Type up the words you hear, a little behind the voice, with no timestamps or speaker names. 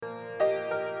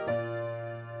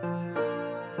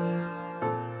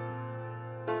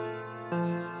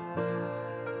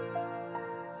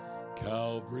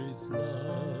His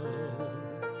love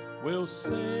will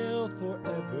sail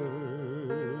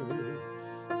forever,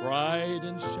 bright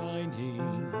and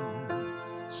shining,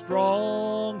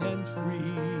 strong and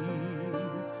free,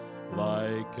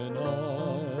 like an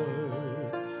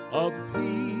ark of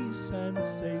peace and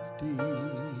safety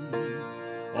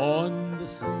on the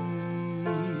sea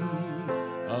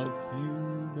of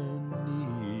human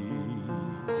need.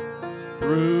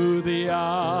 Through the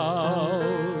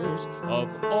hours of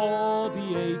all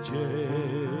the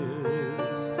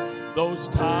ages, those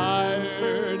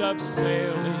tired of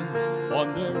sailing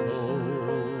on their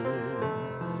own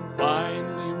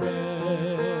finally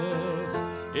rest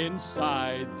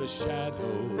inside the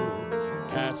shadow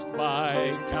cast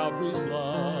by Calvary's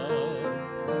love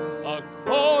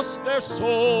across their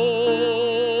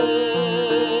souls.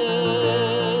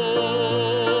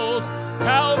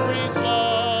 Calvary's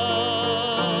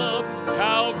love,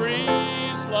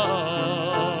 Calvary's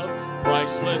love,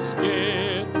 priceless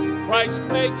gift Christ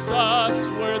makes us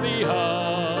worthy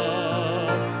of.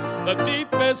 The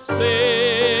deepest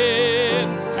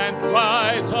sin can't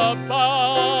rise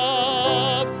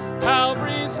above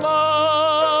Calvary's love.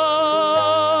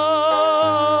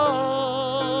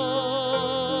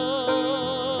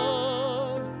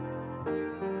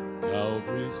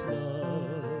 Calvary's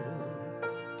love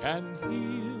can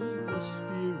heal the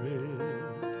spirit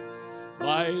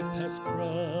life has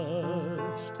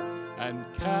crushed and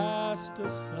cast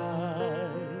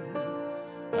aside,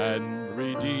 and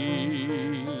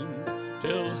redeem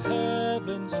till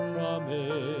heaven's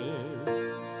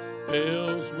promise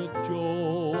fills with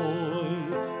joy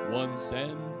one's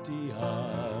empty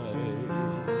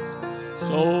eyes.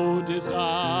 So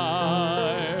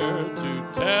desire to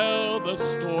tell the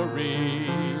story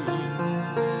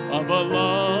of a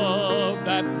love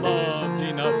that loved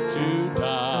enough to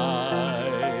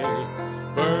die,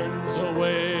 burns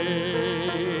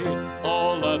away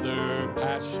all other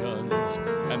passions,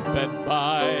 and fed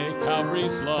by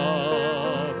Calvary's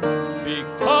love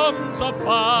becomes a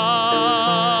fire.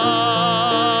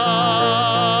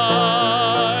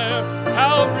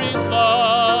 Calvary's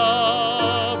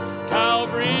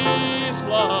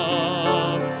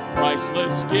love,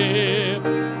 priceless gift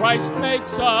Christ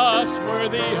makes us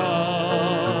worthy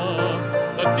of.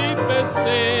 The deepest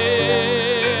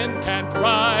sin can't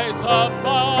rise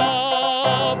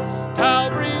above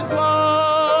Calvary's love.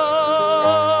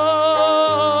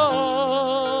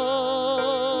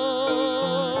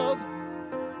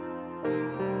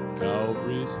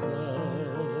 Calvary's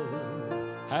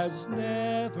love has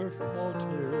never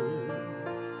faltered.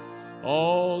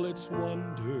 All its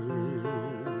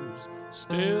wonders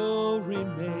still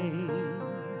remain.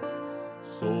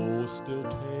 So still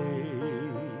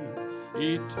take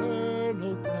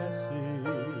eternal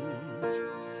passage,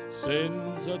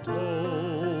 sins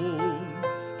atoned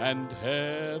and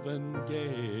heaven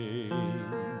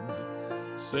gained.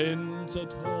 Sins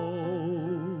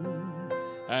atoned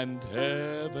and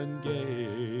heaven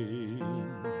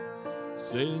gained.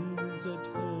 Sins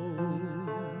atoned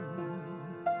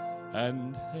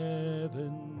and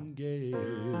heaven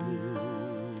gained.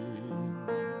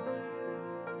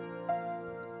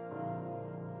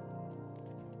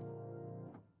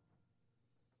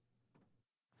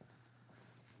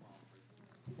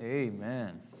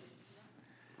 Amen.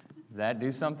 Did that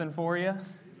do something for you? Amen.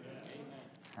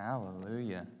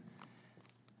 Hallelujah.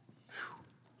 Whew.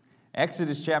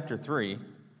 Exodus chapter 3.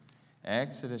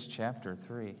 Exodus chapter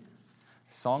 3. A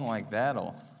song like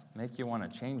that'll make you want to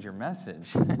change your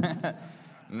message.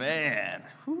 Man.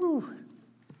 Whew.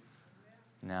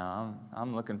 Now,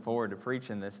 I'm looking forward to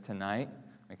preaching this tonight.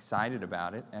 I'm excited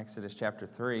about it. Exodus chapter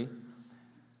 3.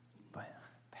 But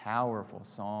powerful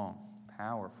song.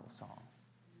 Powerful song.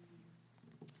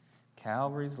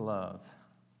 Calvary's love.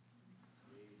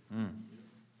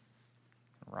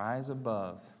 Rise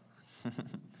above.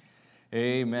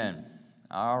 Amen.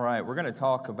 All right, we're going to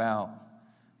talk about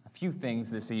a few things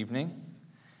this evening.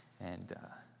 And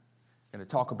going to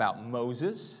talk about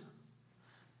Moses.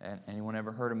 And anyone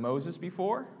ever heard of Moses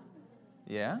before?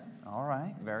 Yeah? All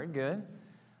right, very good.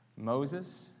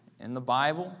 Moses, in the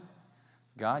Bible,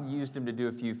 God used him to do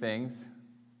a few things.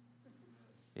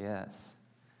 Yes.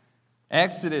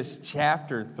 Exodus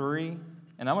chapter 3,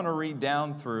 and I'm going to read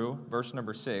down through verse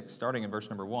number 6, starting in verse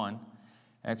number 1.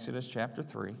 Exodus chapter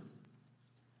 3,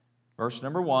 verse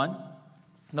number 1.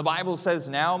 The Bible says,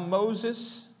 Now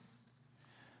Moses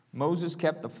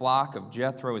kept the flock of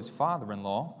Jethro, his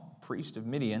father-in-law, priest of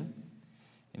Midian,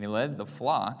 and he led the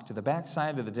flock to the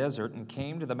backside of the desert and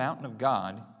came to the mountain of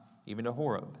God, even to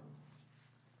Horeb.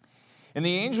 And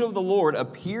the angel of the Lord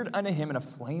appeared unto him in a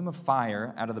flame of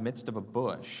fire out of the midst of a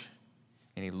bush.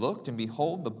 And he looked, and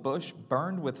behold, the bush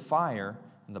burned with fire,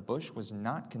 and the bush was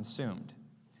not consumed.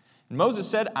 And Moses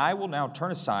said, I will now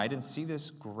turn aside and see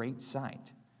this great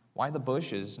sight, why the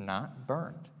bush is not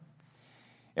burned.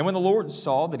 And when the Lord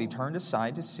saw that he turned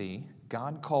aside to see,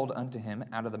 God called unto him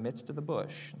out of the midst of the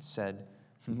bush, and said,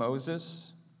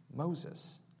 Moses,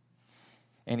 Moses.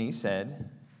 And he said,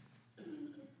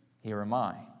 Here am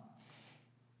I.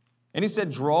 And he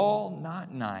said, Draw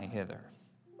not nigh hither.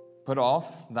 Put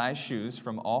off thy shoes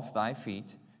from off thy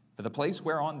feet, for the place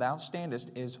whereon thou standest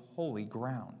is holy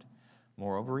ground.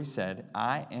 Moreover, he said,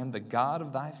 I am the God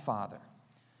of thy father,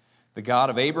 the God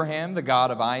of Abraham, the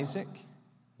God of Isaac,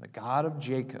 the God of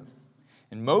Jacob.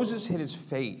 And Moses hid his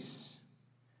face,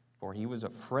 for he was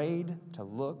afraid to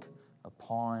look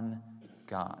upon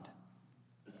God.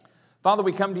 Father,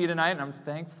 we come to you tonight, and I'm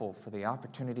thankful for the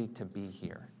opportunity to be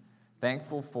here.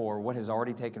 Thankful for what has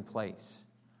already taken place.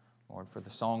 Lord, for the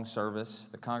song service,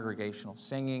 the congregational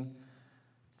singing.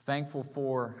 Thankful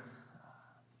for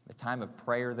the time of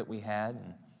prayer that we had.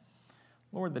 And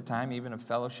Lord, the time even of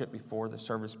fellowship before the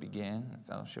service began.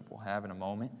 The fellowship we'll have in a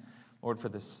moment. Lord, for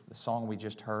the song we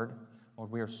just heard.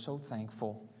 Lord, we are so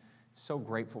thankful, so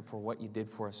grateful for what you did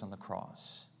for us on the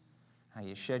cross. How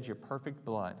you shed your perfect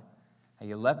blood. How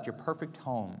you left your perfect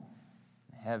home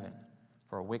in heaven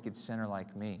for a wicked sinner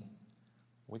like me.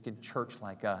 Wicked church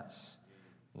like us.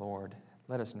 Lord,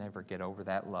 let us never get over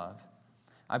that love.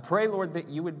 I pray, Lord, that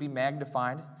you would be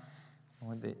magnified.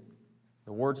 Lord, that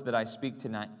the words that I speak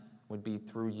tonight would be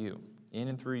through you, in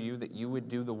and through you, that you would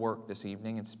do the work this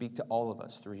evening and speak to all of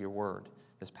us through your word,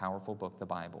 this powerful book, the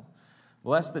Bible.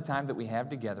 Bless the time that we have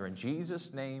together. In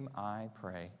Jesus' name I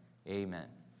pray. Amen.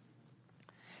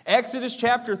 Exodus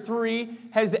chapter 3.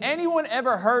 Has anyone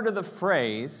ever heard of the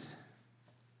phrase,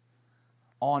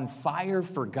 on fire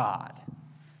for God?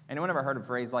 Anyone ever heard a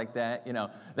phrase like that? You know,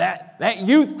 that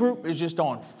youth group is just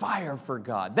on fire for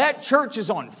God. That church is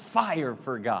on fire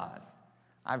for God.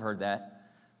 I've heard that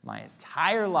my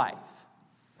entire life.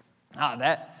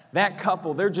 That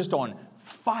couple, they're just on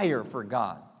fire for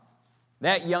God.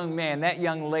 That young man, that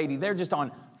young lady, they're just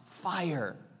on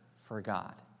fire for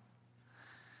God.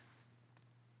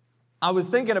 I was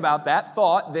thinking about that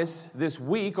thought this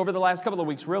week, over the last couple of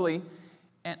weeks, really.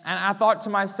 And I thought to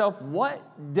myself, what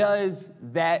does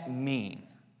that mean?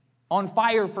 On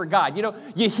fire for God. You know,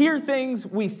 you hear things,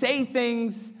 we say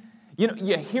things, you know,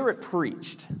 you hear it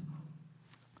preached.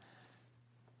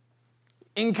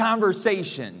 In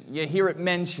conversation, you hear it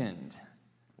mentioned.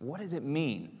 What does it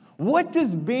mean? What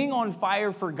does being on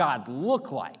fire for God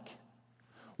look like?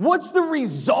 What's the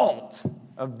result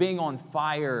of being on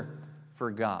fire for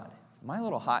God? Am I a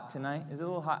little hot tonight? Is it a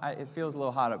little hot? It feels a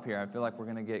little hot up here. I feel like we're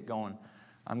going to get going.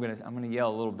 I'm going to yell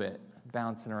a little bit,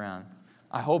 bouncing around.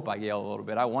 I hope I yell a little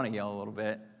bit. I want to yell a little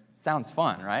bit. Sounds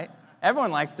fun, right? Everyone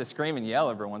likes to scream and yell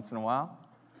every once in a while.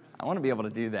 I want to be able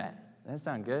to do that. Does that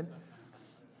sound good?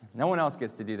 No one else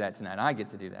gets to do that tonight. I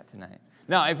get to do that tonight.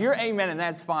 Now, if you're amen, and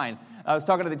that's fine. I was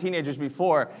talking to the teenagers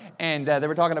before, and they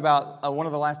were talking about one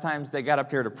of the last times they got up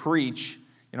here to preach,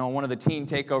 you know, one of the teen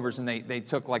takeovers, and they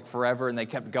took like forever, and they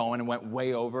kept going and went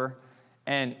way over.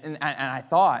 And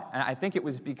I think it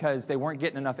was because they weren't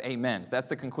getting enough amens. That's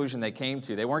the conclusion they came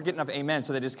to. They weren't getting enough amens,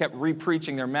 so they just kept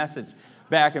re-preaching their message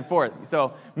back and forth.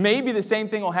 So maybe the same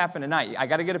thing will happen tonight. I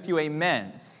got to get a few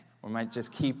amens. We might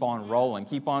just keep on rolling,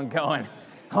 keep on going.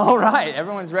 All right,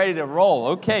 everyone's ready to roll.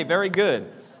 Okay, very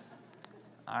good.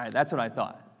 All right, that's what I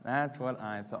thought. That's what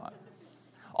I thought.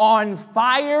 On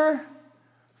fire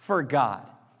for God.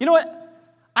 You know what?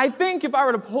 I think if I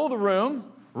were to pull the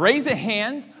room, raise a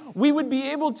hand, we would be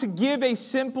able to give a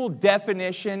simple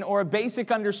definition or a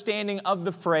basic understanding of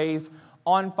the phrase,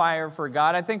 on fire for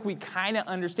God. I think we kind of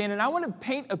understand, and I want to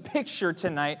paint a picture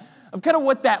tonight of kind of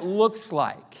what that looks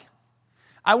like.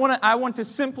 I want to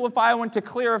simplify, I want to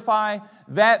clarify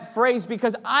that phrase,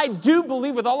 because I do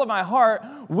believe with all of my heart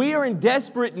we are in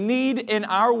desperate need in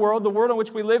our world, the world in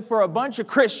which we live, for a bunch of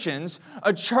Christians,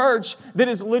 a church that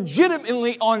is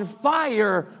legitimately on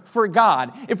fire for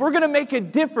God. If we're going to make a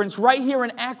difference right here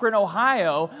in Akron,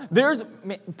 Ohio,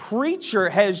 preacher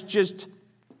has just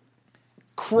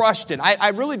crushed it. I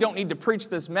really don't need to preach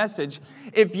this message.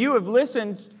 If you have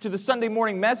listened to the Sunday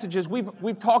morning messages,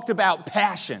 we've talked about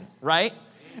passion, right?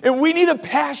 And we need a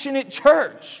passionate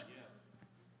church.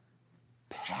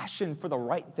 Passion for the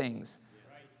right things.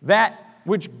 That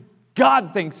which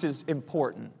God thinks is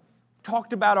important.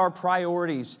 Talked about our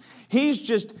priorities. He's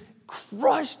just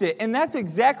crushed it. And that's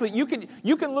exactly, you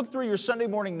can look through your Sunday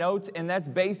morning notes, and that's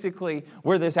basically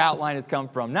where this outline has come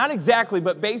from. Not exactly,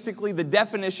 but basically the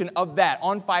definition of that,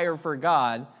 on fire for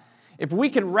God, If we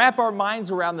can wrap our minds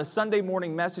around the Sunday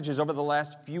morning messages over the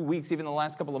last few weeks, even the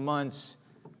last couple of months,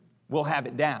 we'll have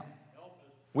it down.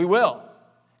 We will.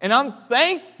 And I'm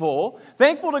thankful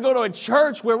to go to a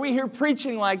church where we hear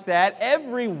preaching like that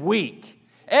every week,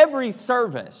 every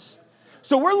service.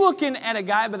 So we're looking at a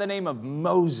guy by the name of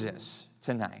Moses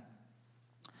tonight.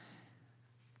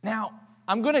 Now,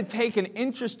 I'm going to take an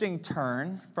interesting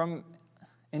turn from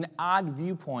an odd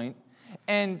viewpoint,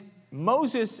 and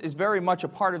Moses is very much a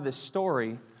part of this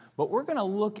story, but we're going to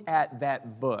look at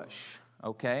that bush,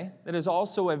 okay? That is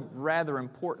also a rather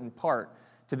important part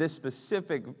to this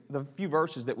specific, the few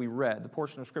verses that we read, the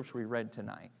portion of Scripture we read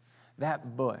tonight.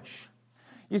 That bush.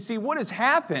 You see, what has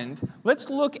happened, let's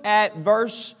look at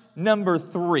verse number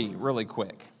 3 really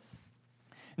quick.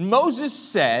 Moses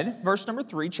said, verse number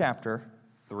 3, chapter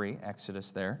 3,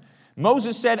 Exodus there.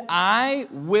 Moses said, I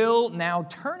will now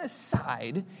turn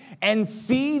aside and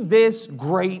see this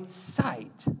great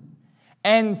sight.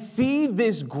 And see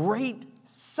this great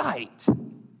sight.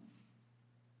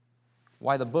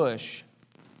 Why the bush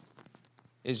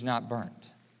is not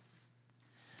burnt.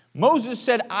 Moses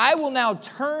said, I will now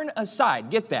turn aside.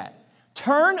 Get that.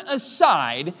 Turn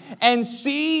aside and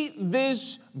see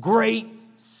this great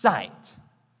sight.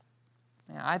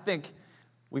 Now, I think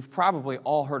we've probably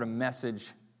all heard a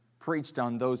message preached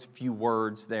on those few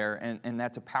words there, and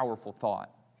that's a powerful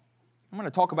thought. I'm going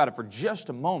to talk about it for just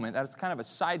a moment. That's kind of a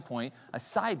side point, a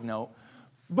side note.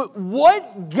 But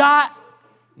what got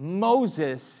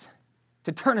Moses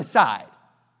to turn aside?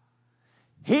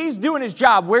 He's doing his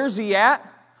job. Where's he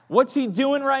at? What's he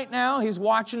doing right now? He's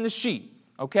watching the sheep,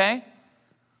 okay?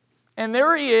 And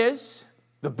there he is,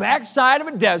 the backside of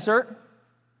a desert,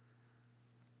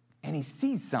 and he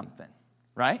sees something,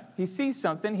 right? He sees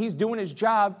something. He's doing his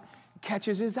job,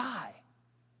 catches his eye.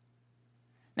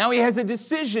 Now he has a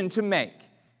decision to make.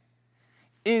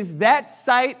 Is that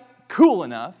sight cool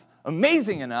enough,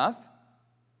 amazing enough,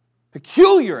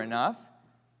 peculiar enough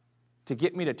to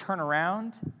get me to turn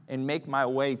around and make my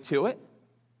way to it?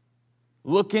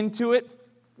 Look into it.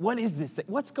 What is this thing?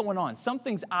 What's going on?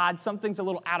 Something's odd. Something's a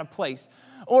little out of place.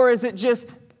 Or is it just,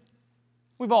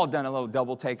 we've all done a little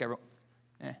double take.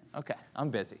 Okay,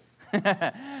 I'm busy.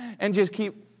 And just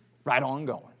keep right on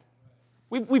going.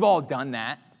 We've all done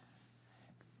that.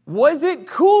 Was it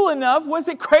cool enough? Was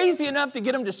it crazy enough to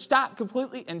get him to stop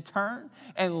completely and turn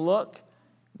and look?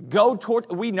 Go towards,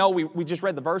 we know, we just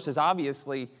read the verses,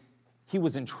 obviously, he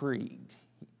was intrigued.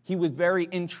 He was very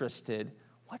interested.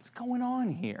 What's going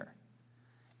on here?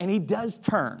 And he does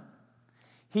turn.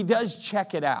 He does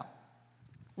check it out.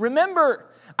 Remember,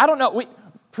 I don't know,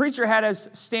 preacher had us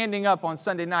standing up on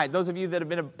Sunday night. Those of you that have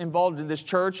been involved in this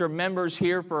church or members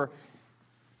here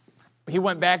he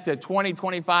went back to 20,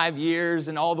 25 years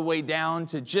and all the way down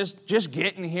to just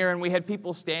getting here. And we had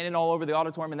people standing all over the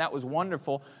auditorium, and that was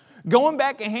wonderful. Going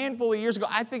back a handful of years ago,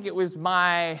 I think it was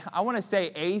my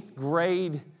 8th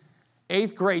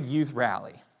grade youth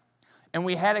rally. And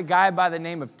we had a guy by the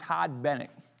name of Todd Bennett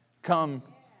come.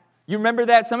 You remember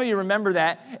that? Some of you remember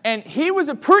that. And he was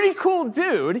a pretty cool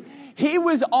dude. He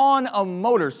was on a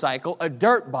motorcycle, a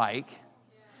dirt bike,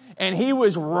 and he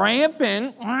was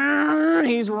ramping.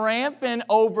 He's ramping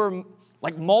over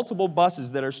like multiple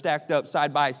buses that are stacked up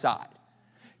side by side,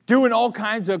 doing all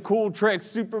kinds of cool tricks,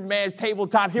 Superman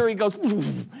tabletops. Here he goes,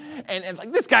 and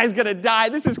like, this guy's gonna die.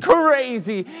 This is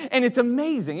crazy, and it's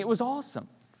amazing. It was awesome.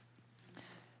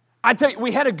 I tell you,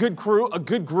 we had a good crew, a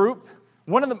good group.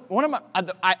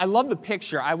 I love the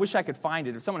picture. I wish I could find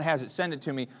it. If someone has it, send it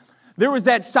to me. There was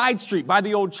that side street by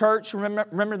the old church.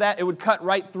 Remember that? It would cut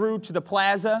right through to the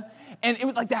plaza. And it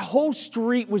was like that whole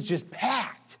street was just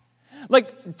packed.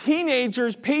 Like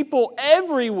teenagers, people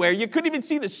everywhere. You couldn't even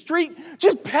see the street,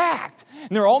 just packed. And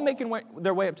they're all making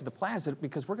their way up to the plaza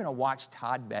because we're going to watch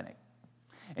Todd Bennett.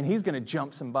 And he's going to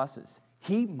jump some buses.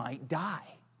 He might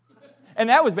die. And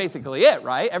that was basically it,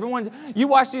 right? Everyone, you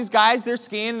watch these guys, they're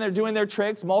skiing, and they're doing their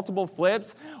tricks, multiple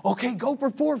flips. Okay, go for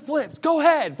 4 flips. Go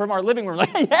ahead. From our living room,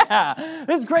 like, yeah,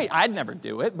 that's great. I'd never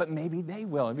do it, but maybe they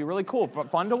will. It'd be really cool,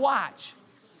 fun to watch.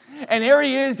 And here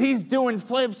he is, he's doing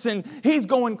flips, and he's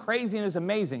going crazy, and it's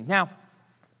amazing. Now,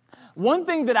 one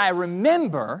thing that I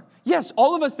remember, yes,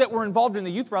 all of us that were involved in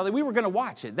the youth rally, we were going to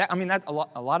watch it. That's a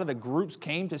lot of the groups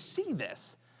came to see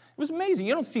this. It was amazing.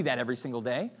 You don't see that every single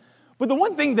day. But the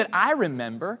one thing that I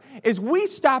remember is we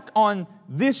stopped on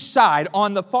this side,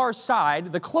 on the far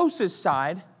side, the closest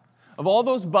side of all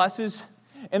those buses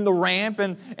and the ramp,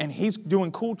 and he's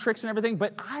doing cool tricks and everything.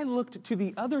 But I looked to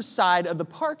the other side of the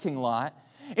parking lot,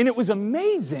 and it was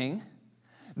amazing.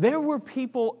 There were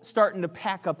people starting to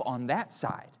pack up on that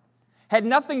side. Had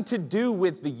nothing to do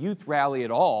with the youth rally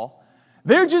at all.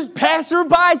 They're just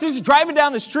passerbys, they're just driving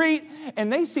down the street,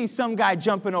 and they see some guy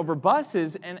jumping over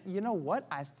buses, and you know what?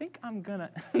 I think I'm going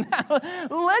to,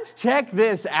 let's check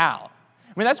this out.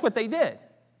 I mean, that's what they did.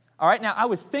 All right, now I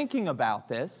was thinking about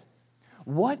this.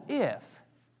 What if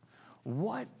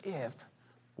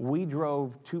we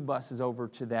drove 2 buses over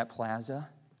to that plaza,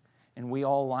 and we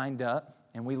all lined up,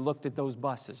 and we looked at those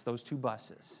buses, those 2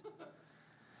 buses?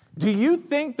 Do you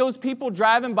think those people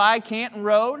driving by Canton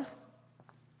Road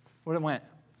would have went,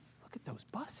 look at those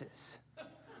buses.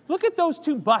 Look at those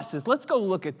 2 buses. Let's go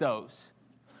look at those.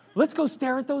 Let's go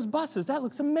stare at those buses. That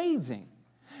looks amazing.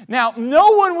 Now,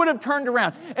 no one would have turned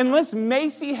around. Unless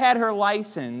Macy had her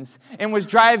license and was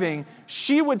driving,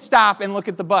 she would stop and look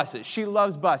at the buses. She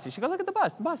loves buses. She goes, look at the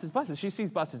buses. She sees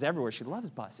buses everywhere. She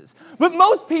loves buses. But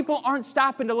most people aren't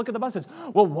stopping to look at the buses.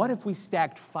 Well, what if we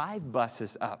stacked 5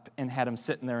 buses up and had them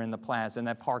sitting there in the plaza, in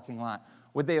that parking lot?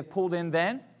 Would they have pulled in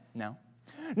then? No.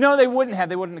 No, they wouldn't have.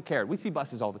 They wouldn't have cared. We see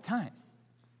buses all the time.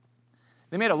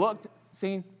 They may have looked,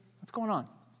 seen, what's going on?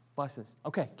 Buses.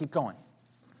 Okay, keep going.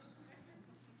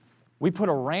 We put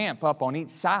a ramp up on each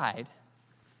side.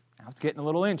 Now it's getting a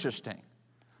little interesting.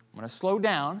 I'm going to slow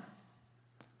down.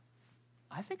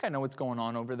 I think I know what's going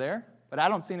on over there, but I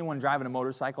don't see anyone driving a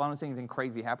motorcycle. I don't see anything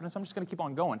crazy happening, so I'm just going to keep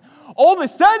on going. All of a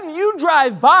sudden, you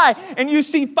drive by, and you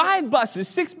see 5 buses,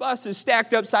 6 buses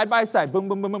stacked up side by side, boom,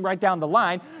 boom, boom, boom, right down the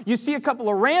line. You see a couple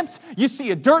of ramps. You see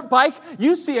a dirt bike.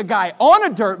 You see a guy on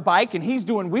a dirt bike, and he's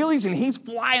doing wheelies, and he's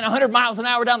flying 100 miles an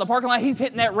hour down the parking lot. He's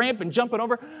hitting that ramp and jumping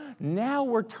over. Now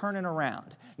we're turning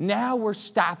around. Now we're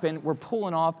stopping, we're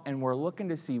pulling off, and we're looking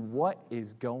to see what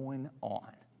is going on.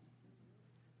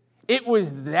 It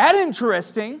was that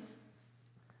interesting,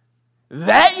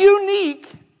 that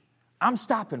unique. I'm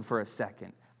stopping for a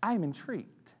second. I'm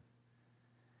intrigued.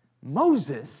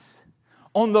 Moses,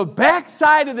 on the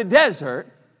backside of the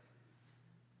desert,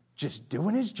 just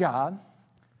doing his job,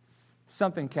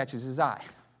 something catches his eye.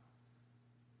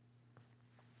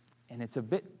 And it's a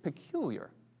bit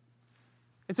peculiar.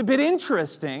 It's a bit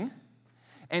interesting,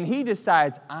 and he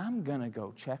decides, I'm going to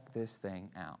go check this thing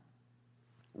out.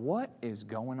 What is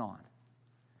going on?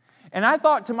 And I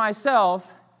thought to myself,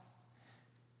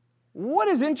 what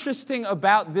is interesting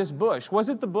about this bush? Was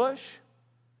it the bush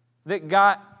that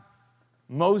got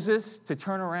Moses to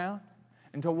turn around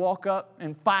and to walk up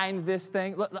and find this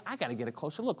thing? Look, I got to get a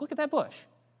closer look. Look at that bush.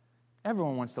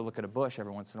 Everyone wants to look at a bush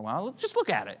every once in a while. Just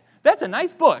look at it. That's a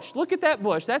nice bush. Look at that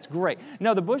bush. That's great.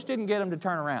 No, the bush didn't get him to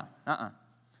turn around.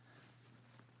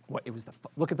 What? It was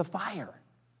look at the fire.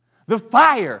 The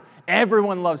fire.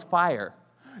 Everyone loves fire.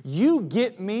 You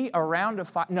get me around a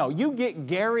fire. No, you get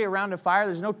Gary around a fire.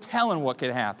 There's no telling what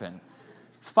could happen.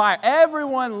 Fire.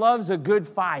 Everyone loves a good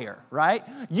fire, right?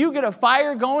 You get a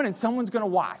fire going and someone's going to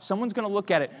watch. Someone's going to look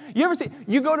at it. You ever see,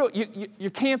 you're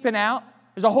camping out.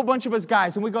 There's a whole bunch of us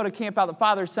guys, and we go to camp out, the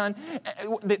Father, Son.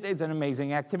 It's an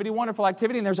amazing activity, wonderful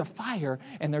activity, and there's a fire,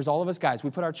 and there's all of us guys. We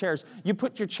put our chairs. You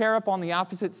put your chair up on the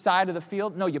opposite side of the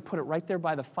field. No, you put it right there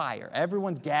by the fire.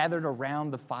 Everyone's gathered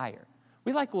around the fire.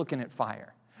 We like looking at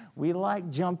fire. We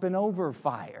like jumping over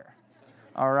fire.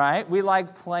 All right? We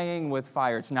like playing with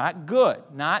fire. It's not good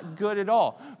at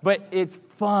all, but it's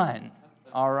fun.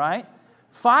 All right?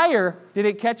 Fire, did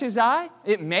it catch his eye?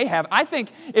 It may have. I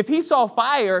think if he saw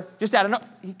fire, just out of nowhere,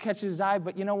 he catches his eye.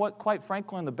 But you know what? Quite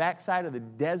frankly, on the backside of the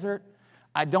desert,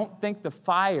 I don't think the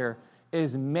fire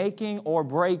is making or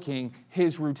breaking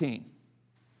his routine.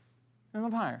 There's no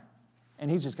fire.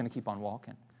 And he's just going to keep on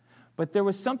walking. But there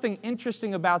was something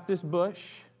interesting about this bush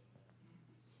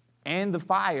and the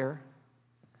fire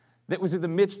that was in the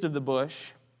midst of the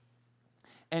bush.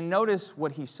 And notice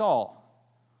what he saw.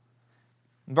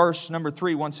 Verse number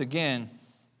 3 once again.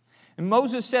 And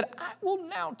Moses said, I will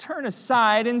now turn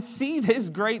aside and see this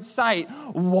great sight,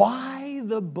 why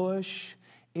the bush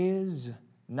is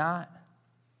not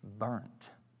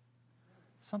burnt.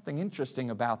 Something interesting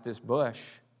about this bush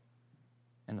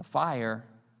and the fire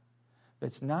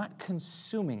that's not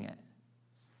consuming it.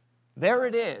 There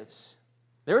it is.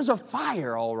 There's a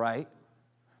fire, all right,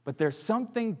 but there's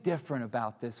something different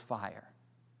about this fire.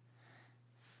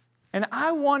 And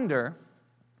I wonder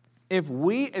if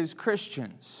we as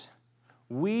Christians,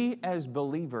 we as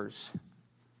believers,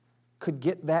 could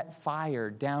get that fire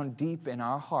down deep in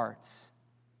our hearts.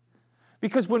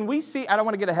 Because when we see, I don't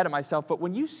want to get ahead of myself, but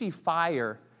when you see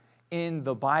fire in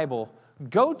the Bible,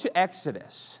 go to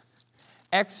Exodus.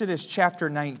 Exodus chapter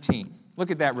 19.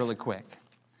 Look at that really quick.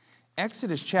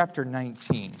 Exodus chapter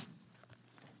 19.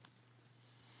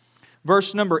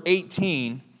 Verse number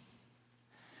 18.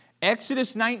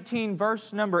 Exodus 19,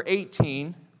 verse number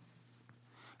 18.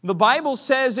 The Bible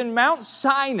says, in Mount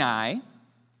Sinai,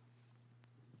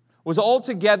 was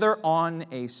altogether on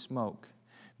a smoke,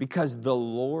 because the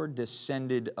Lord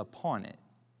descended upon it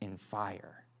in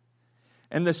fire.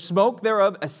 And the smoke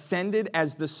thereof ascended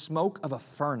as the smoke of a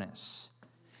furnace,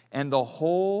 and the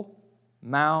whole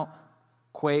mount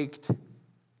quaked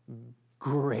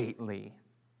greatly.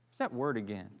 What's that word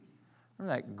again?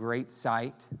 Remember that great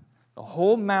sight? The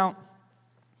whole mount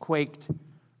quaked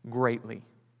greatly.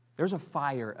 There's a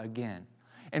fire again.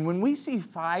 And when we see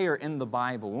fire in the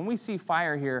Bible, when we see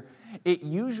fire here, it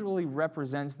usually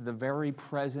represents the very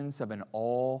presence of an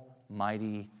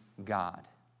almighty God.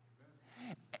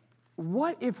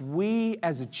 What if we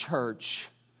as a church,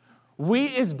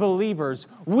 we as believers,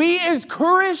 we as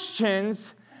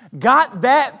Christians got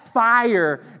that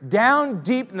fire down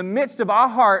deep in the midst of our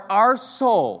heart, our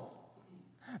soul?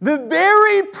 The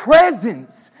very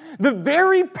presence, the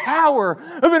very power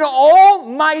of an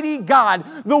almighty God.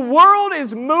 The world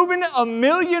is moving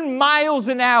 1,000,000 miles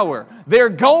an hour. They're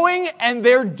going and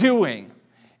they're doing.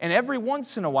 And every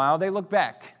once in a while, they look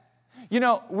back. You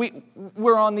know,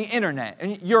 we're on the internet,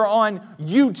 and you're on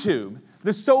YouTube,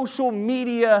 the social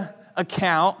media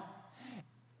account.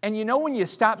 And you know when you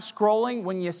stop scrolling,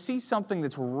 when you see something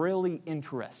that's really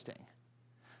interesting.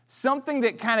 Something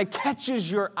that kind of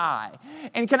catches your eye.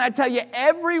 And can I tell you,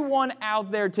 everyone out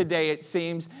there today, it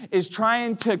seems, is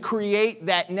trying to create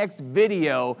that next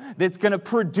video that's going to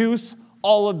produce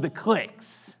all of the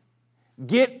clicks.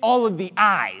 Get all of the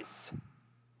eyes.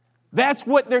 That's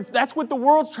what the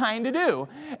world's trying to do.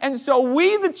 And so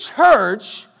we, the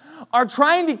church, are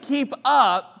trying to keep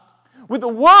up with a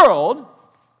world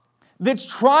that's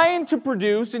trying to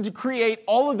produce and to create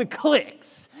all of the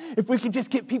clicks. If we could just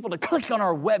get people to click on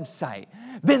our website,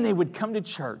 then they would come to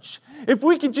church. If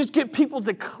we could just get people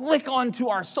to click onto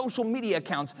our social media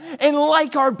accounts and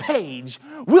like our page,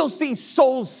 we'll see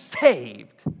souls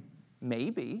saved.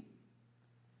 Maybe.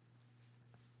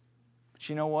 But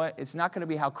you know what? It's not going to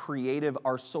be how creative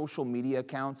our social media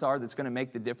accounts are that's going to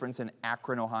make the difference in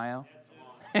Akron, Ohio.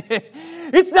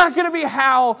 It's not going to be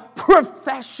how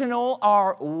professional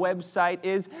our website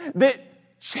is that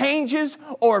changes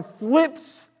or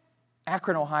flips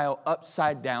Akron, Ohio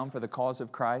upside down for the cause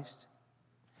of Christ.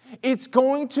 It's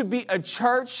going to be a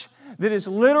church that is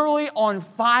literally on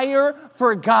fire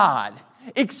for God,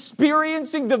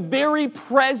 experiencing the very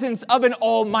presence of an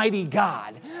almighty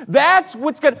God. That's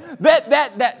what's going to,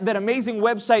 that amazing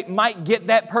website might get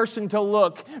that person to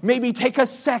look, maybe take a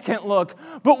second look.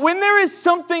 But when there is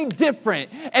something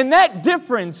different, and that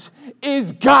difference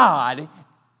is God,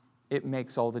 it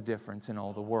makes all the difference in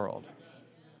all the world.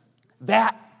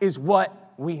 That is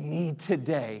what we need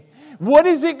today. What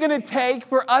is it going to take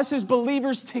for us as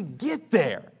believers to get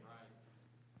there?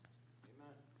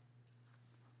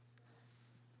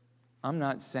 I'm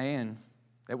not saying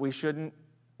that we shouldn't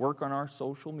work on our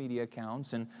social media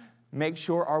accounts and make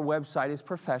sure our website is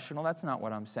professional. That's not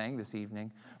what I'm saying this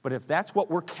evening. But if that's what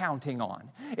we're counting on,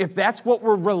 if that's what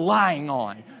we're relying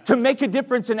on to make a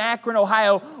difference in Akron,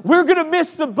 Ohio, we're going to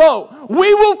miss the boat.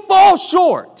 We will fall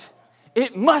short.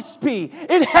 It must be.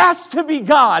 It has to be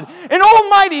God, an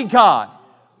almighty God.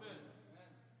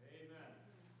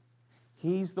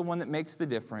 He's the one that makes the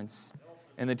difference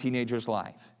in the teenager's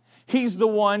life. He's the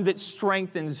one that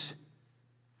strengthens,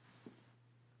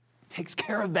 takes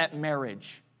care of that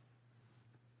marriage.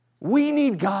 We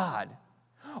need God.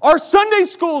 Our Sunday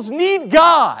schools need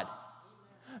God.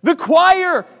 The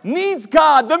choir needs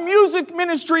God. The music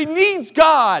ministry needs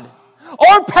God.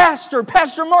 Our pastor,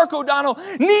 Pastor Mark O'Donnell,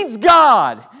 needs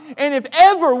God. And if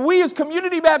ever we as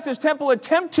Community Baptist Temple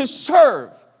attempt to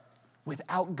serve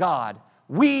without God,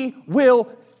 we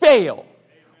will fail.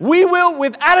 We will,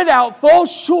 without a doubt, fall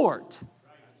short.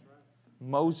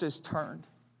 Moses turned.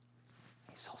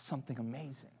 He saw something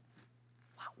amazing.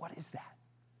 Wow, what is that?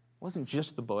 It wasn't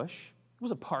just the bush. It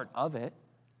was a part of it. It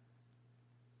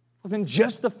wasn't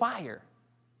just the fire.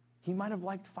 He might have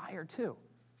liked fire too.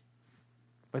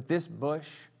 But this bush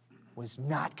was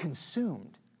not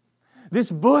consumed. This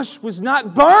bush was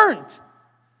not burnt.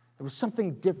 There was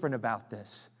something different about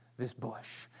this bush.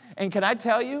 And can I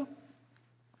tell you,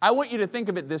 I want you to think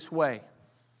of it this way.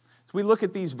 As we look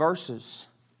at these verses,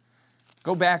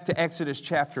 go back to Exodus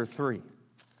chapter 3.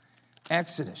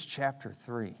 Exodus chapter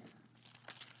 3.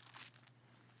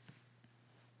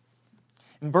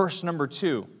 In verse number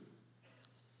 2.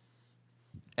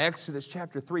 Exodus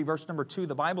chapter 3, verse number 2,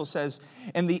 the Bible says,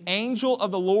 "And the angel of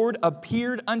the Lord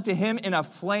appeared unto him in a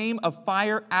flame of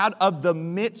fire out of the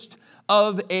midst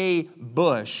of a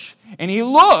bush. And he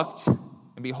looked,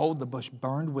 and behold, the bush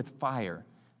burned with fire,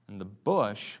 and the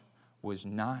bush was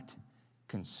not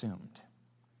consumed."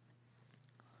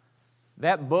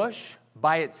 That bush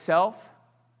by itself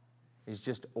is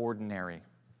just ordinary.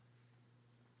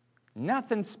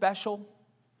 Nothing special,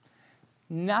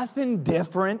 nothing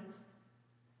different,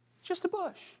 just a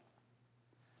bush.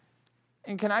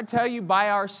 And can I tell you, by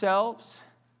ourselves,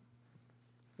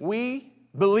 we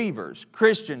believers,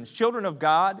 Christians, children of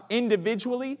God,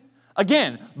 individually,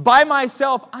 again, by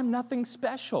myself, I'm nothing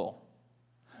special.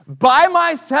 By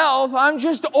myself, I'm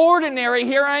just ordinary.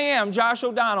 Here I am, Josh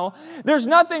O'Donnell. There's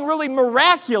nothing really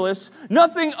miraculous,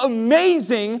 nothing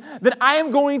amazing that I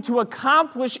am going to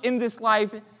accomplish in this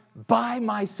life by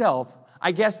myself,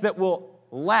 I guess, that will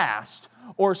last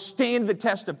or stand the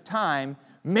test of time,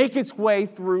 make its way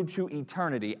through to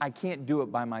eternity. I can't do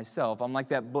it by myself. I'm like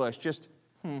that bush, just,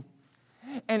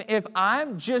 And if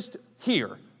I'm just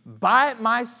here by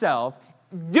myself,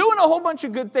 doing a whole bunch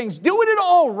of good things, doing it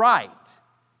all right,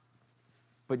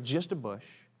 but just a bush,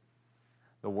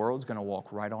 the world's going to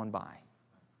walk right on by.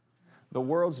 The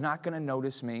world's not going to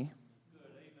notice me.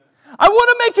 I want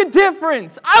to make a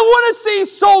difference. I want to see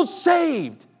souls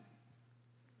saved.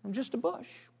 I'm just a bush.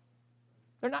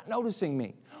 They're not noticing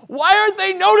me. Why aren't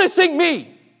they noticing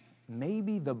me?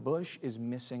 Maybe the bush is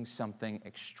missing something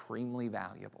extremely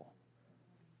valuable.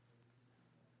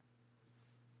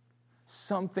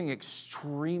 Something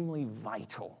extremely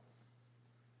vital.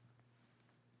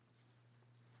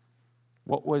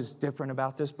 What was different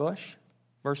about this bush?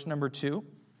 Verse number 2.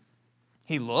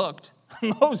 He looked,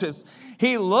 Moses,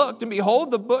 he looked, and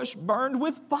behold, the bush burned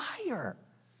with fire.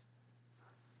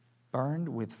 Burned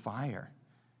with fire.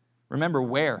 Remember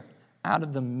where? Out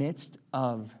of the midst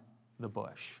of the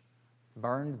bush.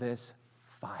 Burned this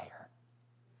fire.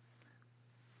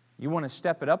 You want to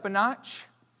step it up a notch?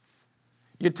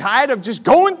 You're tired of just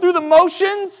going through the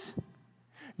motions?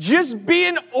 Just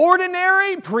being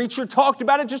ordinary? Preacher talked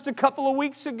about it just a couple of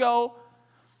weeks ago.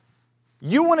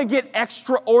 You want to get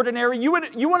extraordinary? You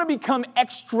want to become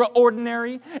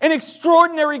extraordinary? An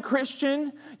extraordinary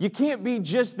Christian? You can't be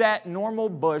just that normal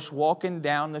bush walking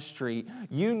down the street.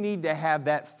 You need to have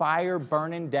that fire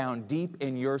burning down deep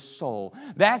in your soul.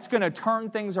 That's going to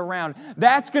turn things around.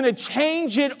 That's going to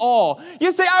change it all.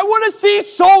 You say, I want to see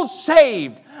souls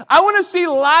saved. I want to see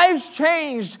lives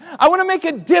changed. I want to make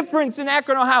a difference in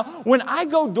Akron, Ohio. When I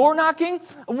go door knocking,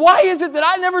 why is it that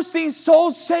I never see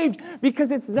souls saved?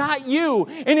 Because it's not you,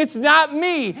 and it's not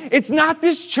me. It's not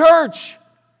this church.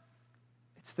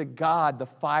 It's the God, the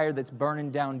fire that's burning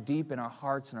down deep in our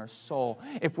hearts and our soul.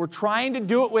 If we're trying to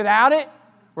do it without it,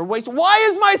 we're wasting. Why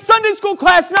is my Sunday school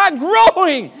class not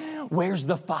growing? Where's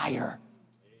the fire?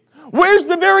 Where's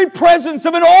the very presence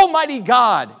of an almighty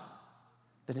God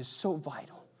that is so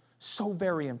vital? So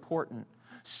very important,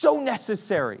 so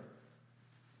necessary.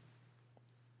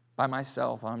 By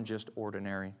myself, I'm just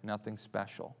ordinary, nothing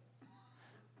special.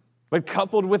 But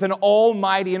coupled with an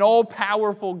almighty and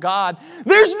all-powerful God,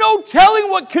 there's no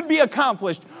telling what could be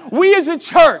accomplished. We as a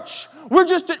church, we're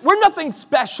nothing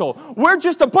special. We're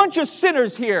just a bunch of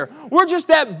sinners here. We're just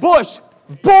that bush,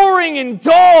 boring and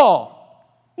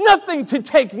dull. Nothing to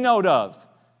take note of.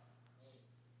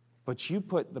 But you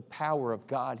put the power of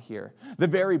God here, the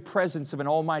very presence of an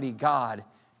almighty God.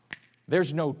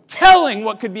 There's no telling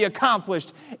what could be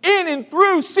accomplished in and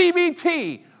through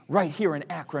CBT right here in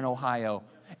Akron, Ohio,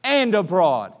 and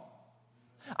abroad.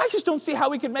 I just don't see how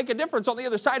we can make a difference on the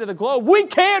other side of the globe. We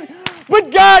can't,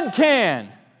 but God can.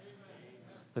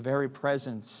 The very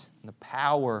presence and the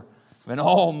power of an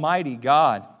almighty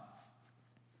God.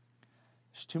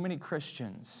 There's too many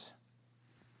Christians.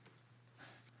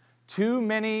 Too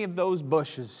many of those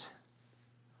bushes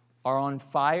are on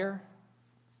fire,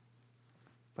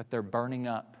 but they're burning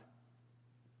up.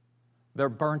 They're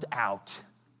burnt out,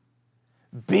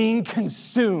 being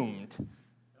consumed.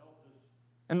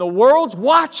 And the world's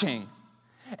watching,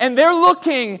 and they're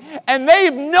looking, and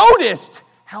they've noticed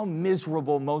how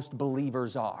miserable most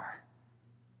believers are.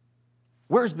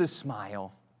 Where's the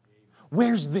smile?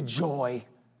 Where's the joy?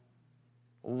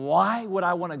 Why would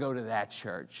I want to go to that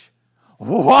church?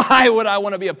 Why would I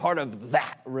want to be a part of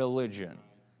that religion?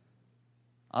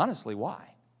 Honestly, why?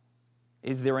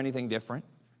 Is there anything different?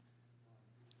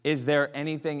 Is there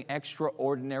anything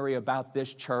extraordinary about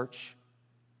this church?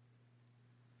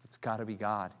 It's got to be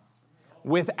God.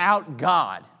 Without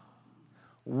God,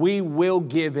 we will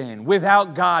give in.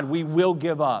 Without God, we will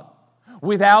give up.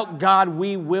 Without God,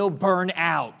 we will burn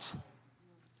out.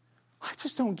 I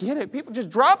just don't get it. People just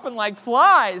dropping like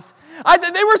flies.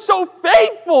 They were so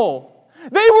faithful.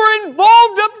 They were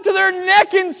involved up to their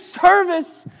neck in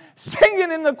service,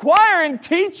 singing in the choir and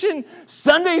teaching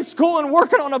Sunday school and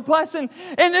working on a bus, and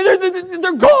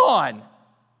they're gone.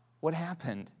 What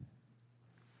happened?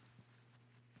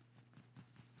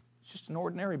 It's just an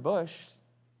ordinary bush.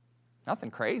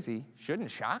 Nothing crazy.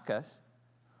 Shouldn't shock us.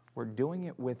 We're doing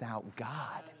it without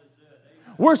God.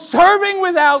 We're serving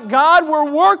without God.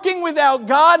 We're working without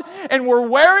God. And we're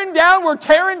wearing down. We're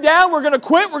tearing down. We're going to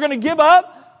quit. We're going to give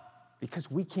up.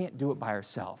 Because we can't do it by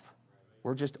ourselves.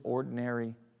 We're just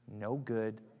ordinary, no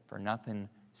good, for nothing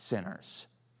sinners.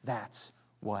 That's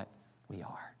what we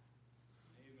are.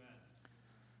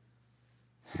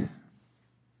 Amen.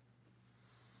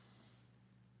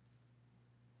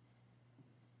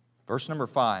 Verse number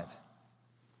 5.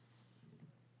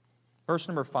 Verse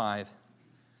number 5.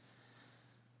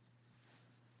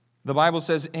 The Bible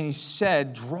says, and he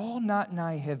said, draw not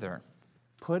nigh hither.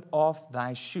 Put off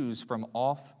thy shoes from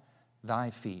off thy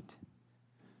feet.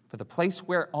 For the place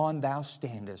whereon thou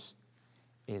standest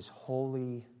is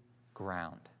holy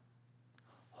ground.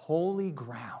 Holy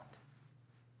ground.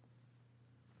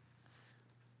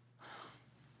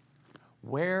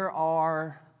 Where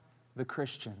are the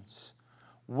Christians?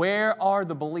 Where are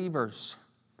the believers?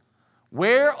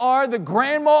 Where are the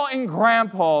grandma and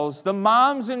grandpas, the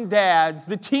moms and dads,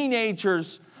 the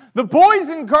teenagers, the boys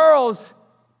and girls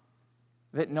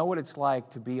that know what it's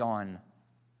like to be on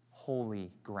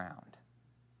holy ground?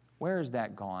 Where is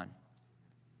that gone?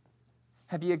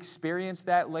 Have you experienced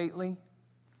that lately?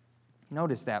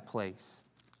 Notice that place.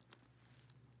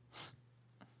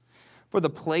 For the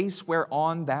place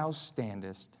whereon thou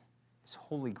standest is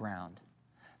holy ground.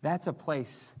 That's a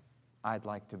place I'd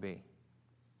like to be.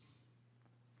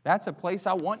 That's a place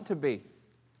I want to be.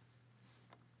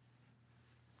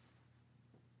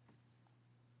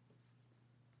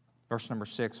 Verse number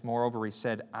 6, moreover he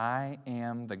said, I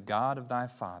am the God of thy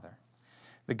father,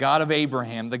 the God of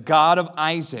Abraham, the God of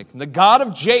Isaac, the God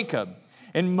of Jacob.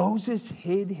 And Moses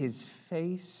hid his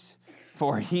face,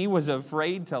 for he was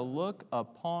afraid to look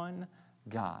upon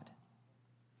God.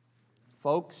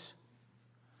 Folks,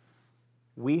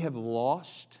 we have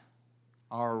lost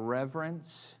our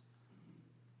reverence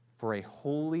for a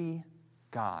holy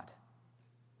God.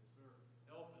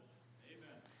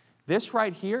 This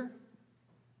right here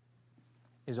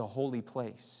is a holy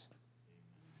place.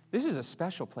 This is a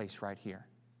special place right here.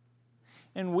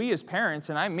 And we as parents,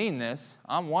 and I mean this,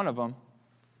 I'm one of them,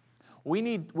 we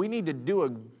need to do a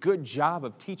good job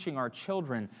of teaching our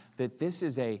children that this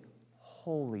is a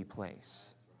holy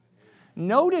place.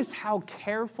 Notice how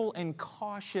careful and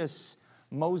cautious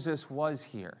Moses was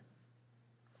here.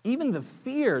 Even the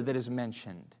fear that is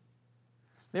mentioned.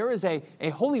 There is a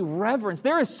holy reverence.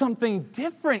 There is something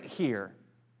different here.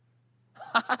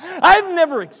 I've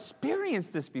never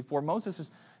experienced this before. Moses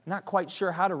is not quite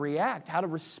sure how to react, how to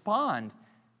respond.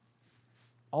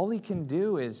 All he can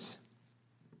do is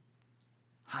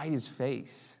hide his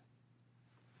face.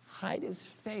 Hide his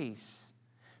face.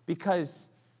 Because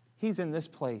he's in this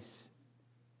place,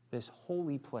 this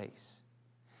holy place.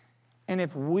 And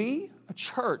if we, a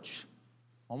church,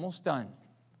 almost done,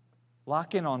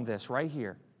 lock in on this right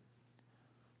here.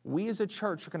 We as a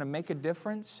church are going to make a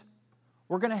difference.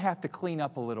 We're going to have to clean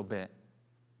up a little bit.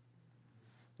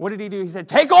 What did he do? He said,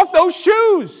 take off those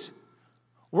shoes.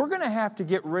 We're going to have to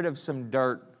get rid of some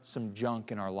dirt, some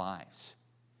junk in our lives.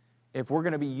 If we're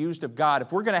going to be used of God,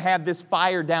 if we're going to have this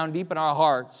fire down deep in our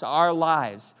hearts, our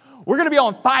lives, we're going to be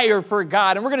on fire for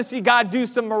God, and we're going to see God do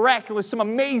some miraculous, some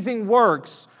amazing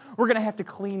works. We're going to have to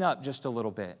clean up just a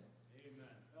little bit.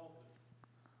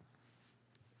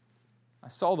 I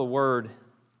saw the word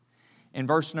in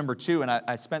verse number 2, and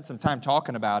I spent some time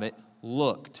talking about it,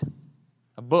 looked.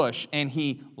 A bush, and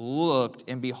he looked,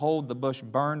 and behold, the bush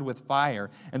burned with fire,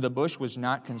 and the bush was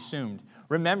not consumed.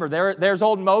 Remember, there's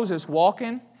old Moses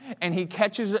walking, and he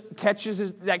catches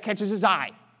his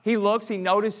eye. He looks, he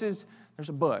notices there's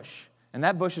a bush, and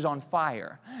that bush is on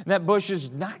fire. And that bush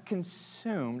is not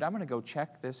consumed. I'm going to go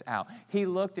check this out. He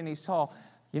looked, and he saw,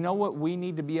 you know what we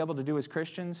need to be able to do as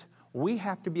Christians? We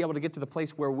have to be able to get to the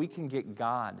place where we can get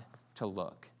God to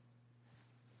look.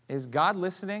 Is God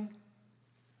listening?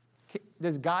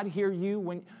 Does God hear you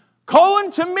when call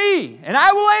unto me, and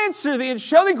I will answer thee, and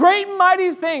show thee great and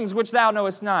mighty things which thou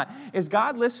knowest not? Is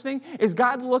God listening? Is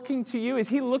God looking to you? Is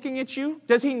He looking at you?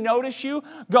 Does He notice you?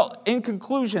 Go. In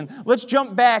conclusion, let's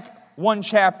jump back one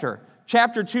chapter.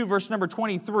 Chapter 2, verse number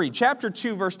 23. Chapter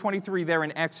 2, verse 23 there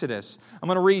in Exodus. I'm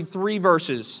going to read 3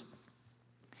 verses.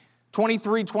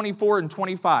 23, 24, and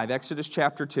 25. Exodus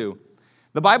chapter 2.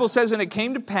 The Bible says, and it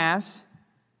came to pass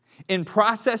in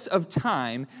process of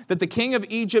time that the king of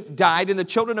Egypt died, and the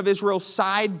children of Israel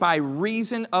sighed by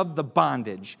reason of the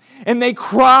bondage. And they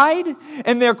cried,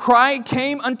 and their cry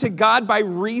came unto God by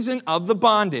reason of the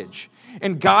bondage.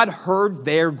 And God heard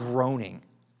their groaning.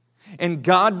 And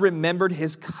God remembered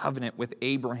his covenant with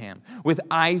Abraham, with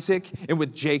Isaac, and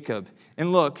with Jacob.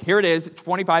 And look, here it is,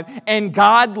 25. And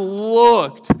God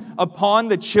looked upon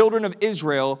the children of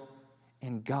Israel,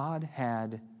 and God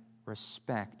had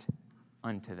respect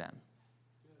unto them.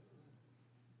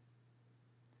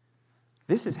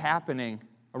 This is happening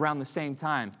around the same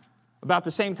time. About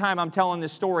the same time I'm telling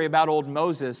this story about old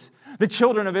Moses. The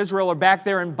children of Israel are back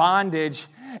there in bondage,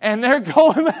 and they're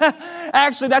going,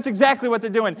 actually, that's exactly what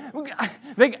they're doing.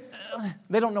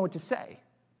 They don't know what to say.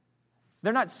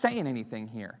 They're not saying anything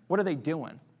here. What are they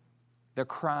doing? They're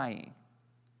crying.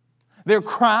 They're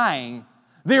crying.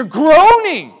 They're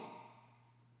groaning.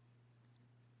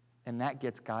 And that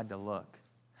gets God to look.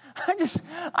 I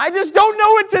just don't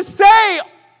know what to say.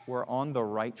 We're on the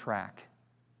right track.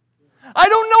 I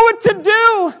don't know what to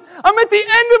do. I'm at the end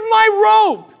of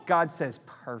my rope. God says,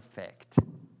 perfect.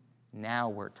 Now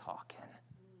we're talking.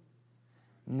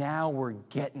 Now we're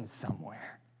getting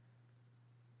somewhere.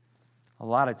 A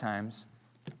lot of times,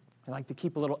 I like to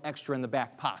keep a little extra in the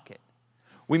back pocket.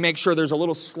 We make sure there's a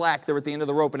little slack there at the end of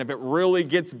the rope, and if it really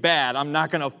gets bad, I'm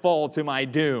not going to fall to my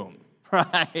doom.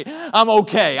 Right? I'm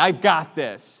okay. I've got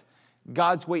this.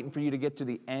 God's waiting for you to get to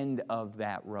the end of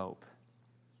that rope.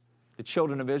 The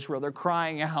children of Israel, they're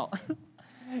crying out.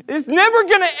 It's never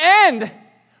going to end.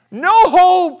 No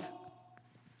hope.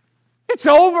 It's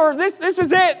over. This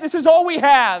is it. This is all we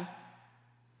have.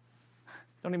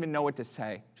 Don't even know what to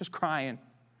say. Just crying,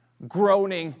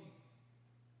 groaning.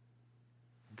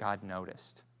 God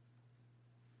noticed.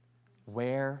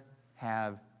 Where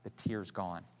have the tears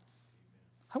gone?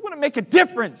 I want to make a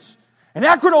difference in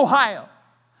Akron, Ohio.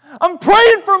 I'm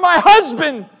praying for my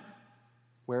husband.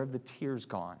 Where have the tears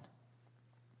gone?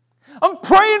 I'm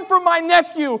praying for my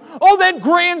nephew. Oh, that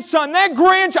grandson, that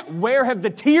grandchild. Where have the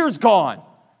tears gone?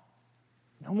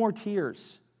 No more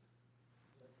tears.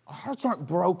 Our hearts aren't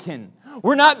broken.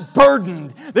 We're not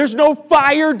burdened. There's no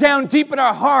fire down deep in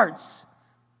our hearts.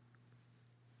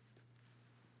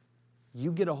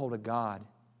 You get a hold of God.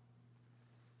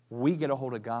 We get a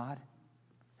hold of God.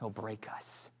 He'll break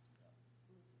us.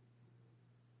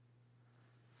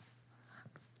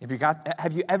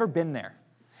 Have you ever been there?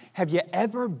 Have you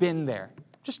ever been there?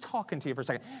 Just talking to you for a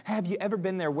second. Have you ever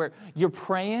been there where you're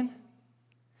praying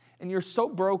and you're so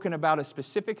broken about a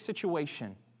specific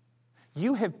situation?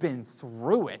 You have been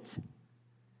through it,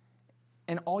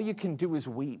 and all you can do is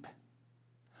weep.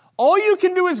 All you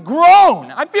can do is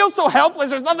groan. I feel so helpless.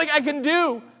 There's nothing I can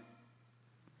do.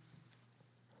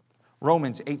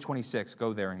 Romans 8:26.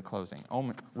 Go there in closing.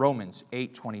 Romans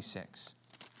 8:26.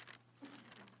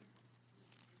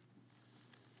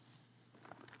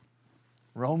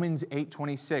 Romans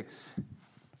 8:26.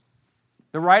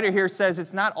 The writer here says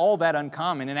it's not all that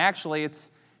uncommon, and actually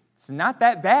it's not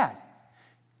that bad.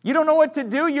 You don't know what to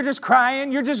do, you're just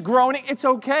crying, you're just groaning, it's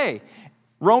okay.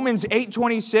 Romans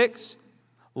 8:26.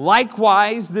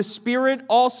 Likewise, the Spirit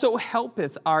also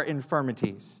helpeth our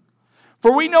infirmities.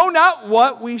 For we know not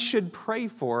what we should pray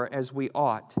for as we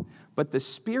ought, but the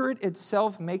Spirit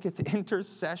itself maketh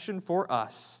intercession for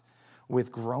us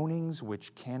with groanings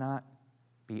which cannot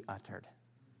be uttered.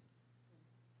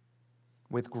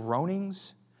 With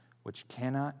groanings which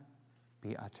cannot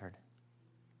be uttered.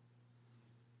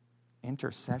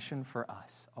 Intercession for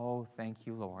us. Oh, thank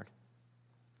you, Lord.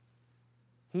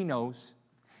 He knows.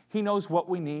 He knows what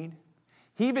we need.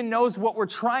 He even knows what we're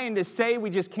trying to say. We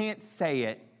just can't say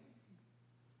it.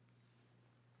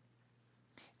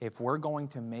 If we're going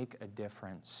to make a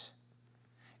difference,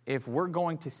 if we're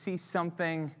going to see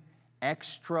something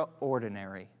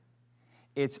extraordinary,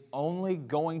 it's only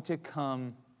going to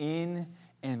come in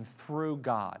and through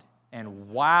God. And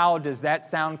wow, does that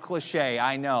sound cliche,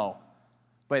 I know.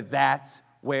 But that's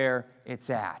where it's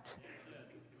at.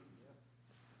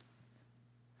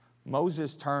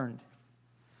 Moses turned.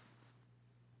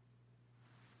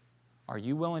 Are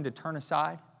you willing to turn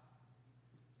aside?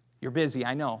 You're busy,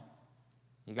 I know.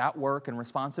 You got work and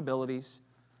responsibilities.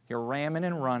 You're ramming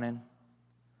and running.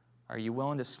 Are you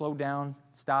willing to slow down,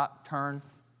 stop, turn,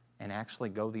 and actually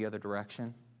go the other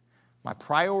direction? My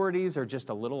priorities are just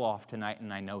a little off tonight,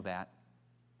 and I know that.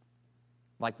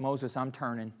 Like Moses, I'm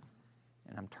turning,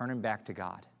 and I'm turning back to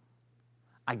God.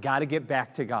 I got to get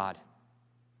back to God.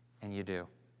 And you do.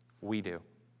 We do.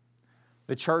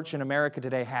 The church in America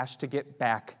today has to get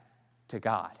back to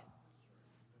God.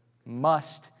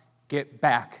 Must get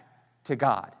back to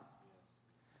God.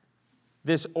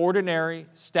 This ordinary,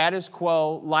 status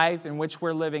quo life in which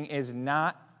we're living is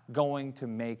not going to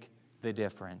make the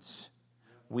difference.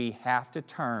 We have to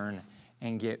turn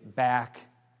and get back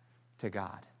to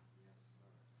God.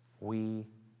 We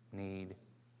need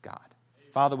God.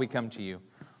 Father, we come to you.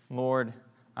 Lord,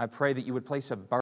 I pray that you would place a burden